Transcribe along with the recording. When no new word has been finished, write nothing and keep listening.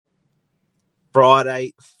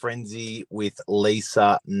Friday Frenzy with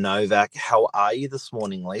Lisa Novak. How are you this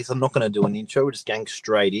morning, Lisa? I'm not going to do an intro. We're just going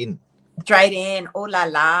straight in. Straight in. Oh la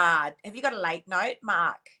la. Have you got a late note,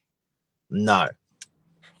 Mark? No.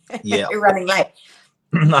 Yeah. You're running late.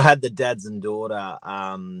 I had the dads and daughter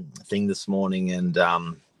thing this morning, and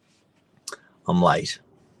I'm late.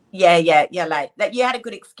 Yeah, you're late. You had a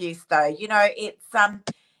good excuse though. You know,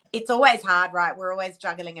 it's always hard, right? We're always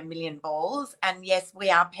juggling a million balls, and yes, we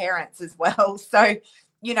are parents as well. So,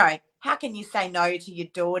 you know, how can you say no to your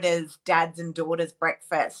dads and daughters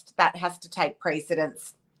breakfast? That has to take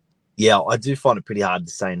precedence. Yeah, I do find it pretty hard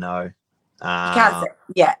to say no. You can't say,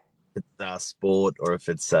 yeah. If it's sport or if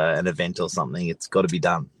it's an event or something, it's got to be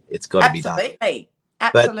done. It's got to be done.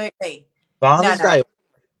 Absolutely. Father's Day.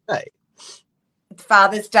 It's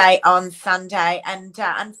Father's Day on Sunday, and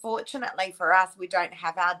unfortunately for us, we don't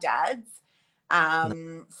have our dads.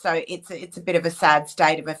 So it's a bit of a sad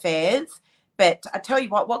state of affairs. But I tell you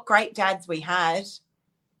what great dads we had.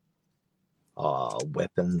 Oh,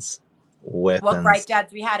 weapons. What great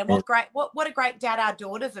dads we had, and what a great dad our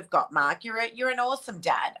daughters have got, Mark. You're an awesome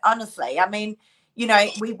dad, honestly. I mean, you know,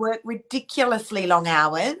 we work ridiculously long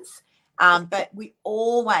hours, but we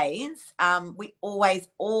always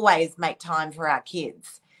make time for our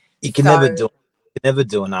kids. You can never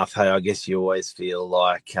do enough. Hey, I guess you always feel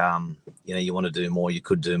like you know, you want to do more, you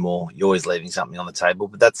could do more. You're always leaving something on the table,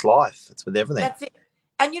 but that's life. It's with everything. That's it.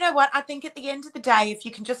 And you know what? I think at the end of the day, if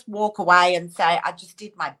you can just walk away and say, I just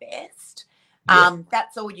did my best,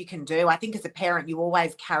 that's all you can do. I think as a parent, you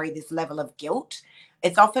always carry this level of guilt.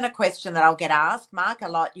 It's often a question that I'll get asked, Mark, a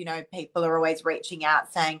lot. You know, people are always reaching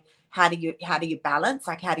out saying, how do you balance?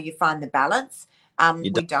 Like, how do you find the balance?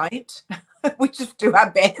 We don't. We just do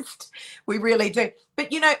our best. We really do.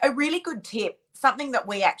 But, you know, a really good tip, something that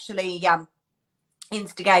we actually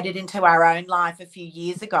instigated into our own life a few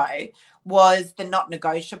years ago, was the not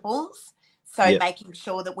negotiables. So making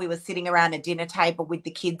sure that we were sitting around a dinner table with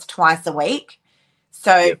the kids twice a week.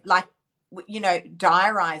 So like, you know,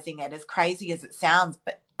 diarising it, as crazy as it sounds,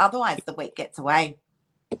 but otherwise the week gets away.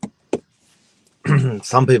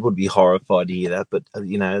 Some people would be horrified to hear that, but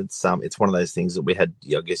you know, it's one of those things that we had.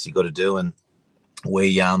 I guess you got to do, and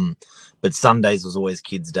we but Sundays was always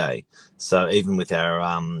kids' day. So even with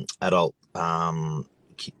our adult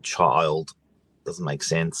child, doesn't make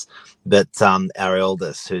sense, but our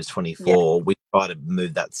eldest, who's 24, we try to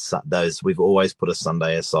move those. We've always put a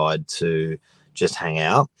Sunday aside to just hang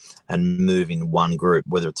out and move in one group,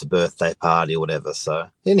 whether it's a birthday party or whatever. So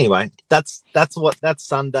anyway, that's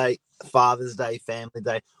Sunday. Father's Day, Family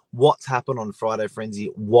Day. What's happened on Friday Frenzy?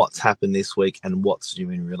 What's happened this week? And what's new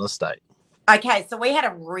in real estate? Okay, so we had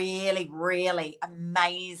a really, really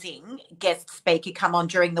amazing guest speaker come on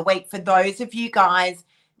during the week. For those of you guys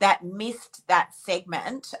that missed that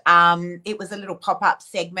segment, it was a little pop-up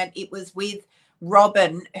segment. It was with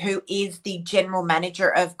Robin, who is the general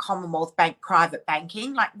manager of Commonwealth Bank Private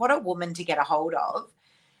Banking. Like, what a woman to get a hold of.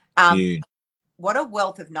 Huge. What a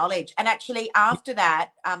wealth of knowledge. And actually, after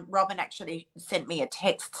that, Robin actually sent me a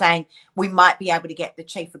text saying we might be able to get the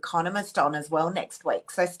chief economist on as well next week.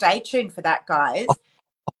 So stay tuned for that, guys.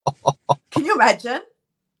 Can you imagine?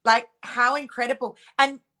 Like, how incredible.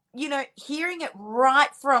 And, you know, hearing it right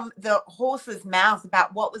from the horse's mouth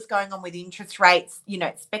about what was going on with interest rates, you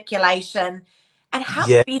know, speculation, and how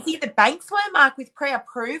busy the banks were, Mark, with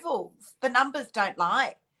pre-approvals. The numbers don't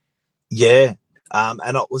lie. Yeah.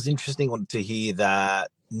 And it was interesting to hear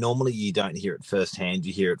that normally you don't hear it firsthand.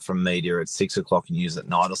 You hear it from media at 6 o'clock and news at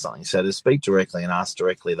night or something. So to speak directly and ask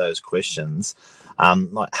directly those questions,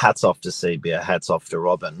 like hats off to CBA, hats off to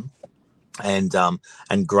Robin,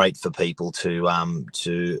 and great for people to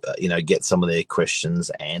you know, get some of their questions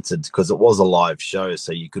answered, because it was a live show,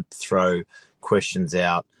 so you could throw questions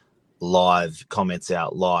out live, comments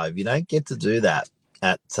out live. You don't get to do that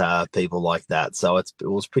at people like that, so it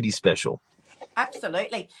was pretty special.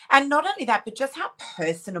 Absolutely. And not only that, but just how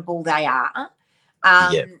personable they are.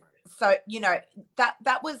 So, you know,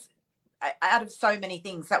 that was, out of so many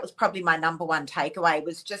things, that was probably my number one takeaway,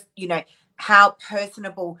 was just, you know, how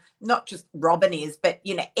personable not just Robin is, but,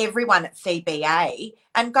 you know, everyone at CBA.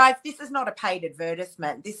 And guys, this is not a paid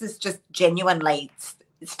advertisement. This is just genuinely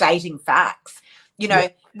stating facts. You know,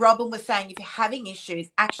 Robin was saying, if you're having issues,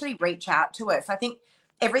 actually reach out to us. I think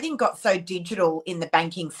everything got so digital in the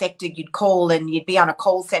banking sector. You'd call and you'd be on a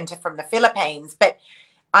call center from the Philippines. But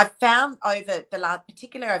I've found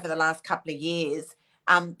particularly over the last couple of years,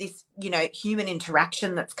 this, you know, human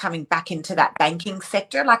interaction that's coming back into that banking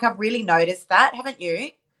sector. Like, I've really noticed that, haven't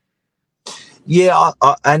you? Yeah,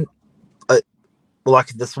 like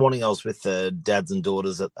this morning I was with the dads and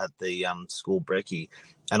daughters at the school brekkie,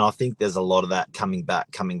 And I think there's a lot of that coming back.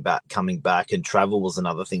 And travel was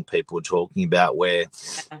another thing people were talking about, where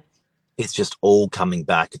it's just all coming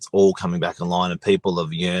back. It's all coming back online, and people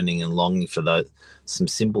are yearning and longing for some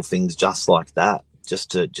simple things just like that,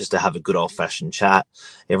 just to have a good old fashioned chat.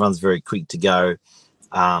 Everyone's very quick to go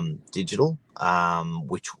digital,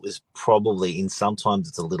 which was probably sometimes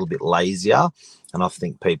it's a little bit lazier. And I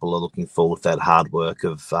think people are looking forward to that hard work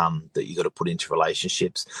of that you got to put into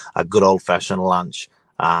relationships. A good old fashioned lunch,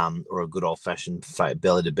 or a good old fashioned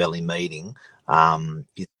belly to belly meeting,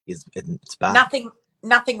 it's back.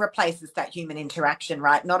 Nothing replaces that human interaction,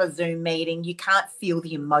 right? Not a Zoom meeting. You can't feel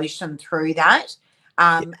the emotion through that.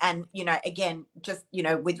 And, again, just,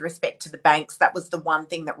 with respect to the banks, that was the one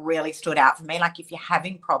thing that really stood out for me. Like, if you're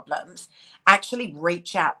having problems, actually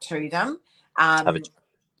reach out to them and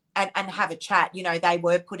have a chat. They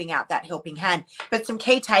were putting out that helping hand. But some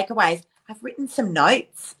key takeaways. I've written some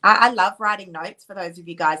notes. I love writing notes. For those of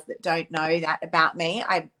you guys that don't know that about me,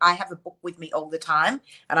 I have a book with me all the time,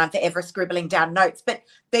 and I'm forever scribbling down notes. But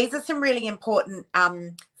these are some really important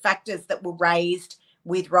factors that were raised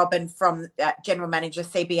with Robin from General Manager,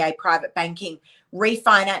 CBA Private Banking.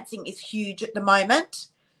 Refinancing is huge at the moment.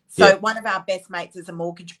 So one of our best mates is a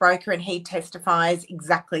mortgage broker, and he testifies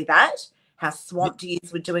exactly that, how swamped he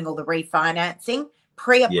is with doing all the refinancing.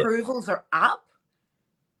 Pre-approvals are up.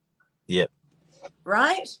 Yep.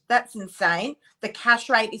 Right? That's insane. The cash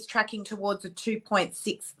rate is tracking towards a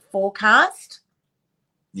 2.6 forecast.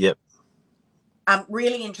 Yep.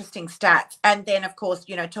 Really interesting stats. And then, of course,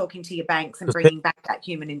 talking to your banks and bringing back that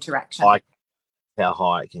human interaction. How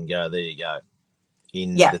high it can go. There you go.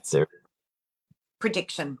 That's their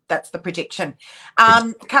prediction. That's the prediction.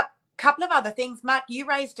 Couple of other things. Mark, you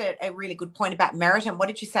raised a really good point about Meriton. What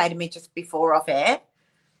did you say to me just before off air?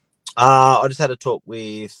 I just had a talk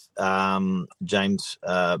with James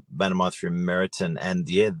Bannerman through Meriton, and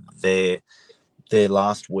their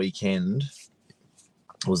last weekend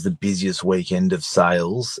was the busiest weekend of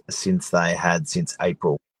sales since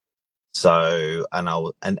April. So,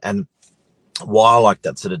 and why I like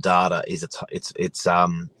that sort of data is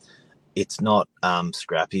it's not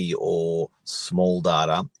scrappy or small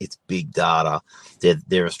data. It's big data.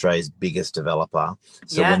 They're Australia's biggest developer.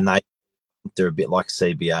 So when they're a bit like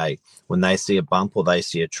CBA. When they see a bump or they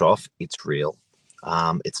see a trough, it's real.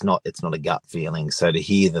 It's not a gut feeling. So to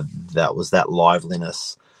hear that was that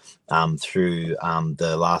liveliness through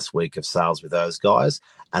the last week of sales with those guys,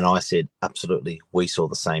 and I said, absolutely, we saw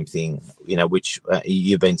the same thing. Which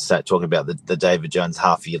you've been talking about the David Jones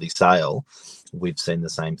half yearly sale. We've seen the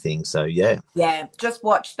same thing. So, yeah, just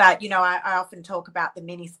watch that. I often talk about the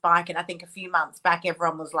mini spike, and I think a few months back,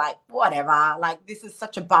 everyone was like, whatever, like this is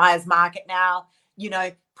such a buyer's market now.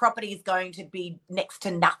 Property is going to be next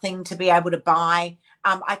to nothing to be able to buy.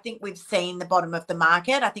 I think we've seen the bottom of the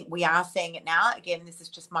market. I think we are seeing it now. Again, this is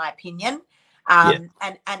just my opinion. And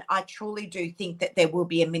I truly do think that there will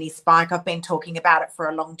be a mini spike. I've been talking about it for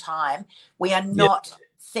a long time. We are not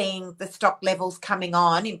seeing the stock levels coming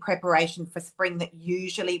on in preparation for spring that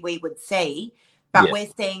usually we would see, but we're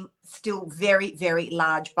seeing still very, very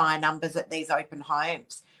large buyer numbers at these open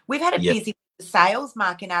homes. We've had a busy sales,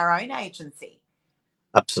 Mark, in our own agency.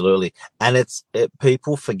 Absolutely. And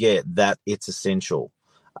people forget that it's essential.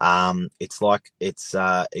 It's like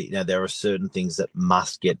there are certain things that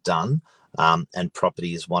must get done. And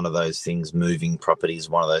property is one of those things. Moving property is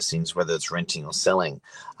one of those things, whether it's renting or selling.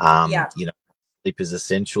 Sleep is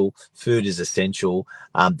essential. Food is essential.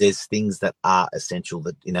 There's things that are essential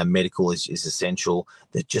that, medical is essential,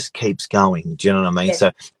 that just keeps going. Do you know what I mean? Yes.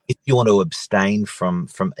 So if you want to abstain from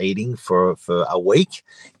eating for a week,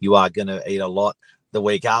 you are going to eat a lot the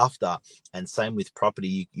week after. And same with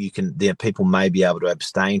property. People may be able to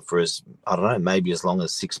abstain for maybe as long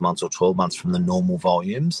as 6 months or 12 months from the normal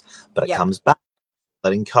volumes, but it comes back.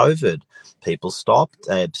 But in COVID, people stopped,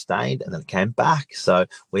 they abstained, and then it came back. So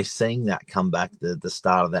we're seeing that come back, the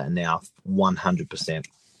start of that now, 100%.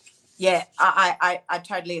 Yeah, I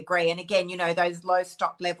totally agree. And again, those low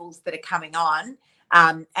stock levels that are coming on.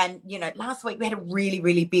 And, last week we had a really,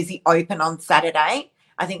 really busy open on Saturday.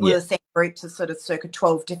 I think we were seeing groups of sort of circa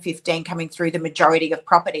 12 to 15 coming through the majority of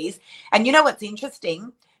properties. And what's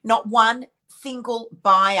interesting? Not one single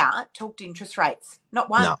buyer talked interest rates. Not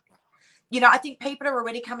one. No. I think people are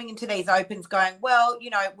already coming into these opens going, well,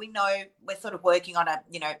 we know we're sort of working on a,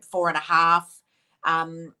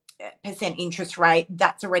 4.5% interest rate.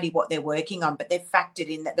 That's already what they're working on, but they've factored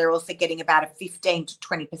in that they're also getting about a 15 to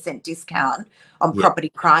 20% discount on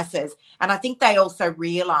property prices. And I think they also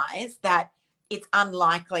realise that it's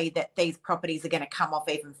unlikely that these properties are going to come off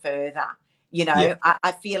even further.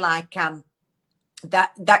 I feel like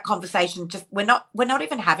that conversation, just we're not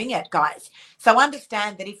even having it, guys. So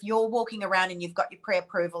understand that if you're walking around and you've got your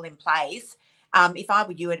pre-approval in place, if I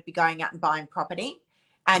were you, I'd be going out and buying property.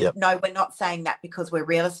 And no, we're not saying that because we're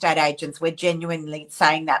real estate agents. We're genuinely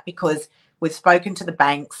saying that because we've spoken to the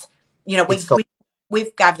banks. You know,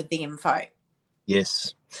 we've gathered the info.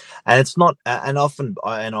 Yes. And it's not, and often,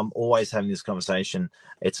 and I'm always having this conversation,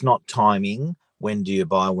 it's not timing. When do you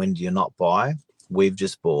buy? When do you not buy? We've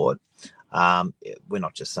just bought. We're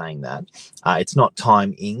not just saying that. It's not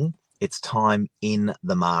timing. It's time in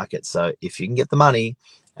the market. So if you can get the money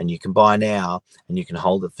and you can buy now and you can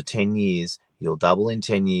hold it for 10 years, you'll double in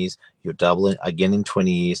 10 years. You'll double it again in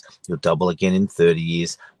 20 years. You'll double again in 30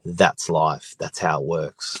 years. That's life. That's how it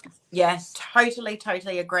works. Yes, totally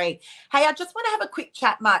agree. Hey, I just want to have a quick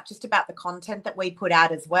chat, Mark, just about the content that we put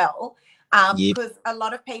out as well. Because a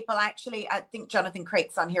lot of people actually, I think Jonathan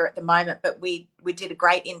Creek's on here at the moment, but we did a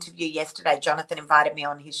great interview yesterday. Jonathan invited me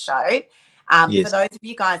on his show. For those of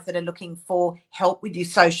you guys that are looking for help with your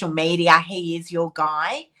social media, he is your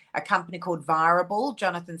guy. A company called Virable.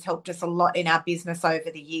 Jonathan's helped us a lot in our business over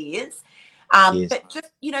the years. But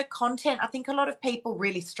just, you know, content, I think a lot of people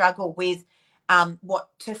really struggle with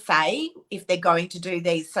what to say if they're going to do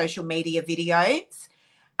these social media videos.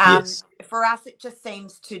 For us, it just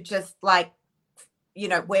seems to just like, you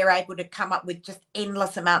know, we're able to come up with just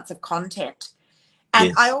endless amounts of content.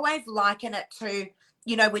 And I always liken it to,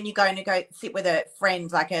 you know, when you're going to go sit with a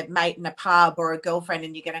friend, like a mate in a pub or a girlfriend,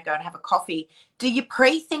 and you're going to go and have a coffee. Do you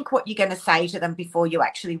pre-think what you're going to say to them before you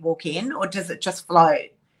actually walk in, or does it just flow?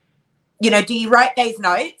 You know, do you write these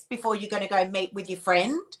notes before you're going to go meet with your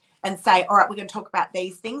friend and say, all right, we're going to talk about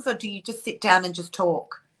these things, or do you just sit down and just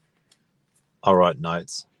talk? I write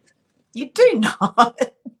notes. You do not.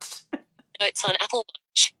 Notes on Apple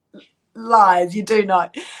Watch. Lies, you do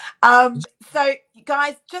not. So,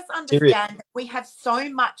 guys, just understand that we have so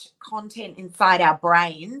much content inside our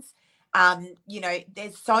brains. You know,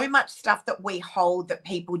 there's so much stuff that we hold that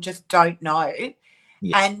people just don't know.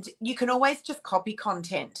 And you can always just copy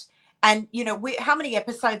content. And, you know, how many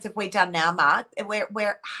episodes have we done now, Mark?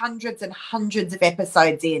 We're hundreds and hundreds of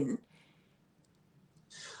episodes in.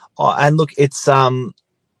 Oh, and look, it's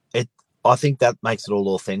I think that makes it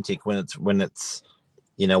all authentic when it's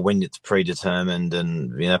you know, when it's predetermined,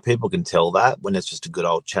 and you know, people can tell that when it's just a good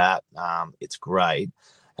old chat. It's great.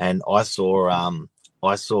 And I saw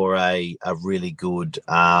a really good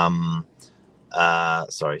sorry,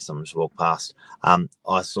 someone just walked past.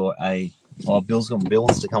 I saw Bill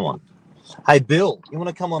wants to come on. Hey Bill, you want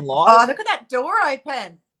to come on live? Oh, look at that door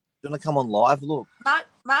open. You want to come on live? Look.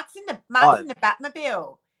 Mark's in the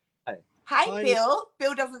Batmobile. Hey, Hi. Bill.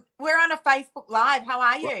 Bill doesn't. We're on a Facebook Live. How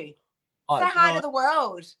are you? Say hi to the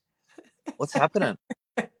world. What's happening?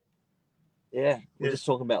 We're just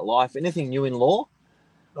talking about life. Anything new in law?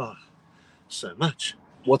 Oh, so much.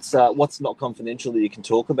 What's not confidential that you can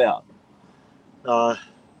talk about? No,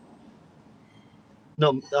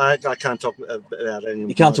 I can't talk about any.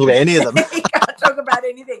 You can't talk about any of them. He can't talk about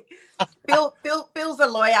anything. Bill's a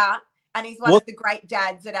lawyer, and he's one of the great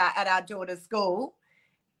dads at our daughter's school.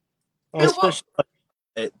 I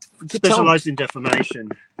specialize in defamation.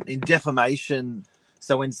 In defamation.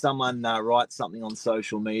 So when someone writes something on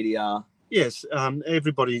social media. Yes,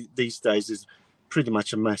 everybody these days is pretty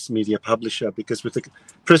much a mass media publisher, because with the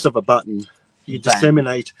press of a button, you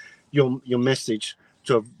disseminate your message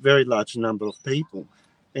to a very large number of people.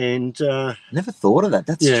 And never thought of that.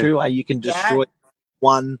 That's true. You can destroy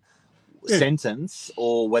one sentence,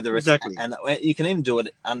 or whether it's and you can even do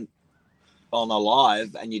it on a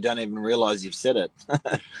live, and you don't even realize you've said it.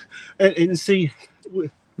 and see,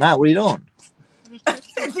 Matt, what are you doing?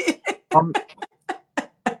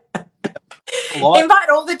 Invite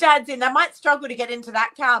all the dads in. They might struggle to get into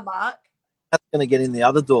that car, Mark. That's going to get in the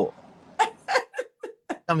other door.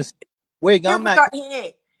 Where you going, Matt?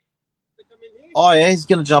 Here. Oh yeah, he's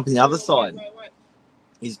going to jump in the other side.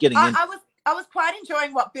 He's getting in. I was quite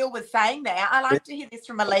enjoying what Bill was saying there. I like to hear this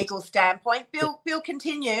from a legal standpoint. Bill,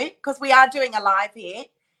 continue, because we are doing a live here.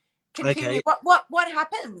 Continue. Okay. What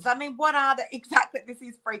happens? I mean, what are exactly? This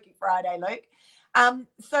is Freaky Friday, Luke.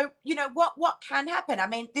 So you know what can happen. I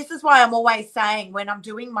mean, this is why I'm always saying when I'm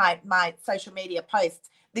doing my social media posts,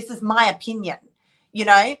 this is my opinion. You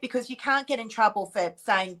know, because you can't get in trouble for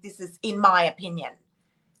saying this is in my opinion.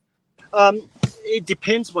 It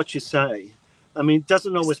depends what you say. I mean, it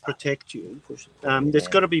doesn't always protect you. There's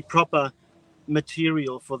got to be proper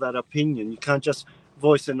material for that opinion. You can't just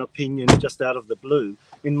voice an opinion just out of the blue.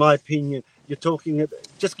 In my opinion, you're talking,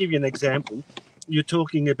 just give you an example, you're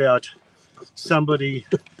talking about somebody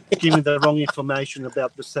give me the wrong information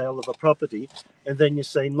about the sale of a property, and then you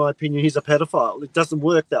say, in my opinion, he's a pedophile. It doesn't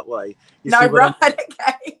work that way. You No, see what right, I'm-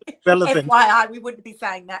 okay. relevant. FYI, we wouldn't be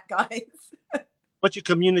saying that, guys. What you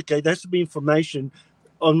communicate, there has to be information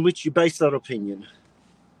on which you base that opinion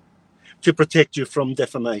to protect you from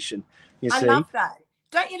defamation. You I see? love that.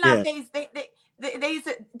 Don't you love Yeah. these?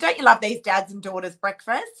 Don't you love these dads and daughters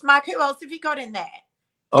breakfasts? Mark, who else have you got in there?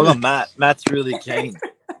 Oh, got Matt. Matt's really keen.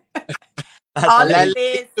 Oh, look at Lally,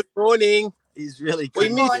 this. good morning. He's really We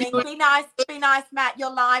keen. Good miss morning. Be nice, Matt.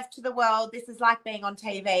 You're live to the world. This is like being on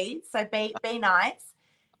TV. So be nice.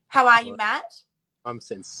 How are you, Matt? I'm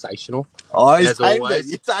sensational. Oh, he's As tamed it. always.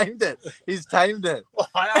 He's tamed it. He's tamed it.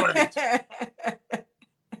 I don't want to be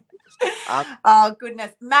Oh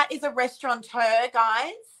goodness, Matt is a restaurateur,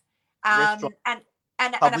 guys, Restaurant-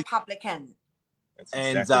 and a Public- publican.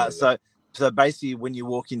 And so basically, when you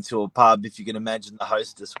walk into a pub, if you can imagine the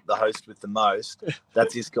host with the most,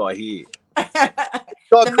 that's this guy here.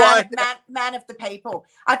 the man of the people.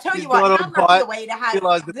 I tell He's you what, got how on lucky quiet. are we to have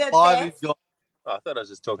Realise the that live best? is gone. Oh, I thought I was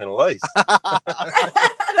just talking to Lise.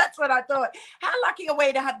 That's what I thought. How lucky are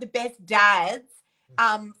we to have the best dads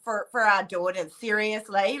for our daughters?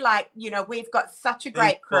 Seriously, like, you know, we've got such a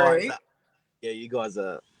great crew. Yeah, you guys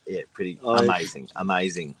are pretty Oh, amazing,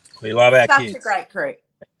 We love our Such kids. a great crew.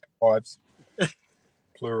 Wives.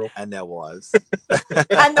 Plural. and their wives.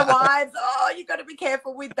 And the wives, oh, you got to be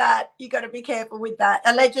careful with that. You got to be careful with that.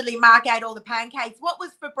 Allegedly, Mark ate all the pancakes. What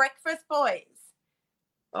was for breakfast, boys?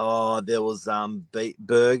 Oh, there was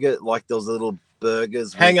burger, like there was little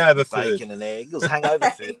burgers, Hangover with food. bacon and egg. It was hangover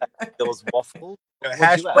food. There was waffle.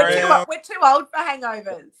 Hash you have? brown. We're too old for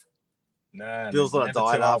hangovers. No, Bill's on a never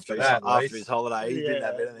diet too old after for his, that, after Lise. his holiday. He didn't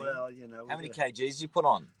have anything. well, you know. How many kgs did you put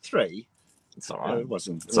on? 3. It's all No, right. it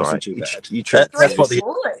wasn't It's all right. too bad. You tricked That's what me. the-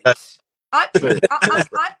 Foolish.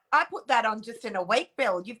 I put that on just in a week,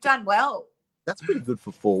 Bill. You've done well. That's pretty good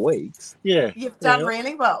for 4 weeks. Yeah. You've done Yeah.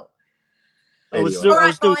 really well. I was Anyway. doing- All I right,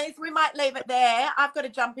 was doing- boys, we might leave it there. I've got to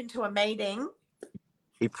jump into a meeting.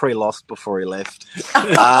 He pre-lost before he left.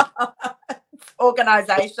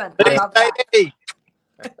 Organisation. I love that. Baby.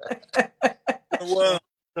 The world.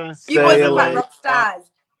 You See boys you are like later. rock stars.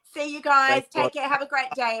 See you guys. Thanks, Take bud. care. Have a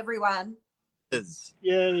great day, everyone. Yay. See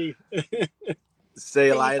you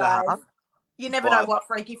See later. guys. Huh? You never Bye. know what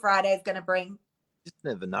Freaky Friday is going to bring. Just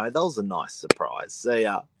never know. That was a nice surprise. See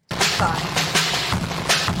ya. Bye.